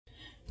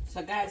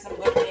So guys, I'm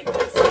going to make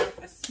myself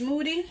a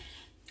smoothie.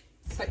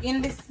 So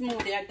in this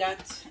smoothie I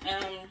got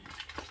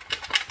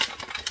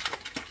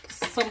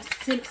some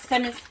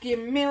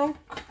semi-skim milk,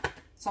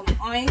 some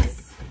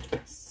ice,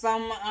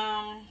 some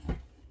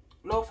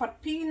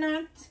low-fat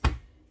peanut,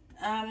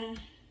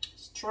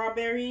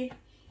 strawberry,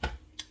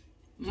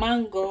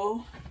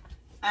 mango,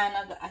 and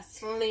I got a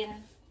slim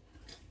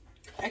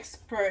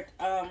expert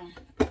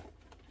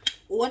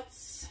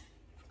oats.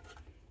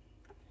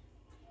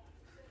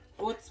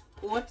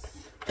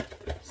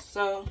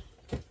 So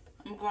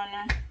I'm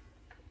gonna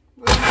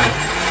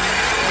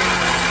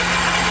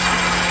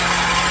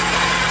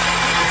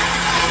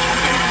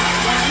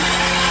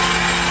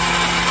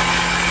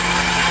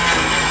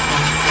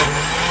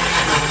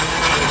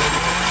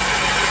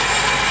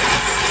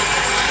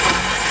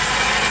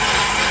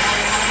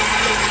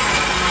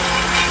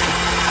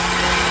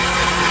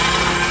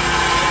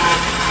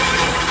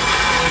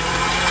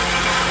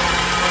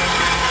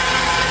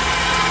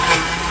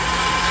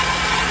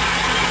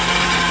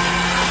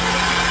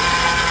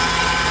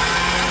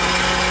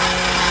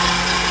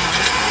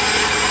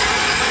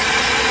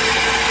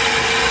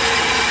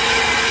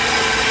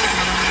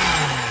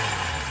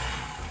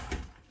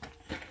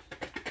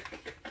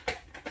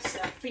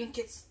think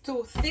it's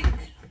too thick.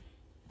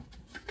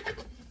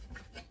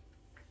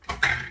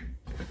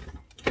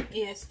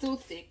 Yeah, it's too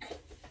thick.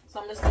 So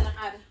I'm just gonna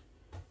add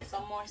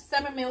some more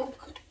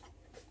semi-milk.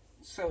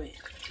 So yeah,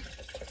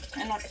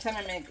 I know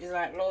semi-milk is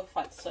like low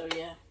fat, so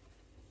yeah.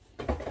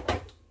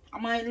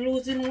 Am I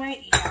losing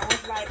weight? Yeah, I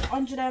was like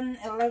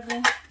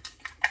 111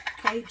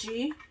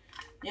 kg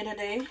the other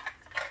day.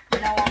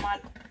 Now I'm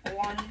at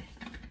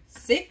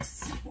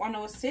 106.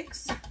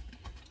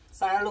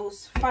 So I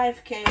lose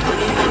 5 kg.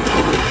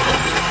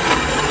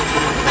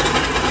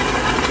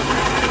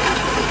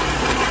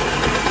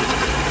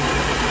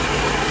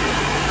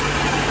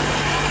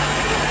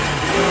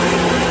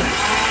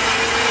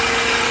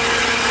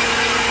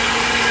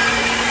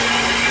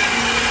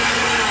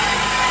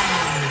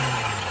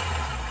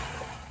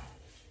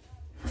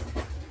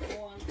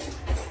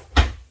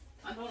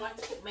 I don't like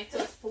to put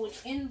metal spoon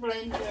in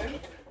blender.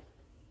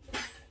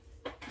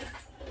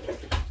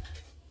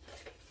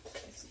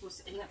 It's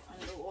supposed to end up on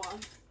the wall.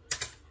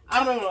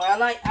 I don't know.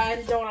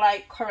 I don't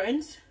like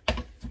currents,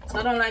 so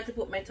I don't like to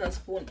put metal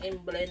spoon in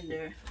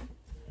blender.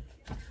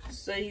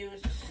 So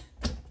use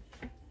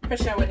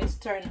pressure when it's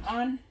turned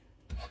on.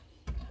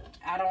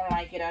 I don't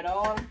like it at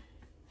all.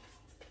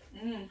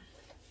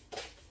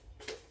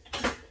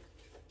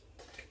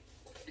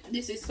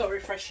 This is so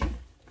refreshing.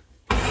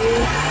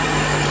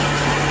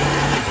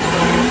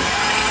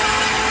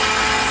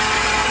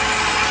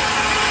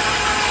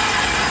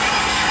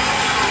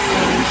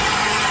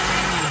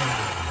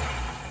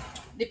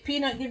 The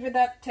peanut give you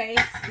that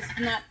taste. It's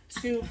not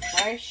too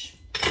fresh,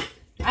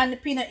 and the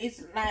peanut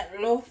is like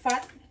low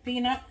fat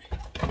peanut,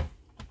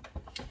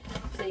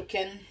 so you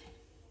can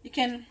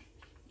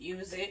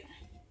use it.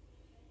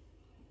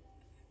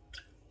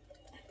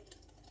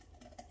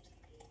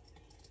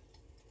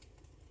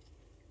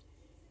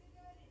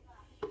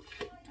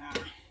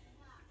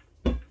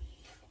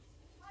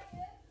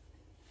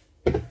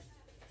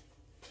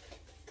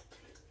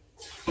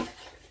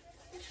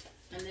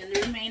 And then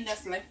the remainder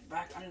that's left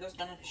back, I'm just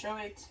gonna show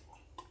it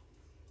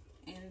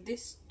in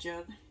this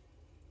jug.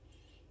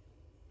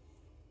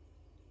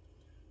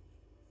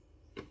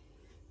 And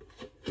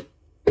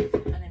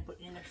then put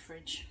it in the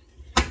fridge.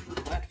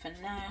 But for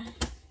now,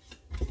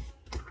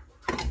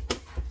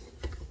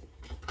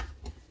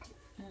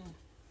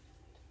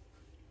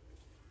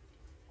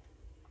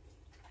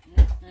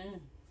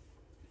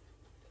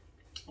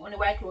 only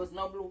white clothes,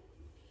 no blue.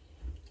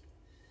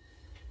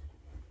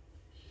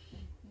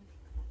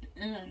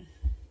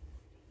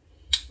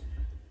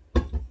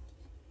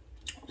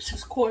 This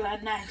is cold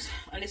and nice,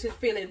 and this is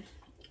filling,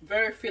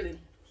 very filling.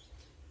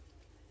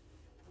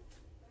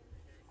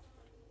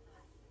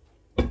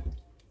 If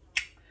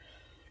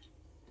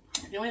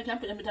you want, you can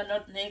put a bit of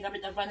nutmeg, a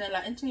bit of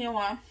vanilla, anything you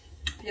want.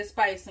 You're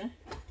spicy.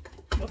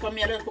 But for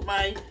me, I just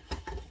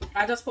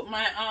put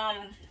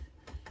my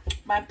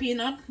my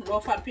peanut, low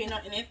fat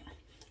peanut in it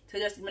to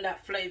just give me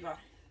that flavor.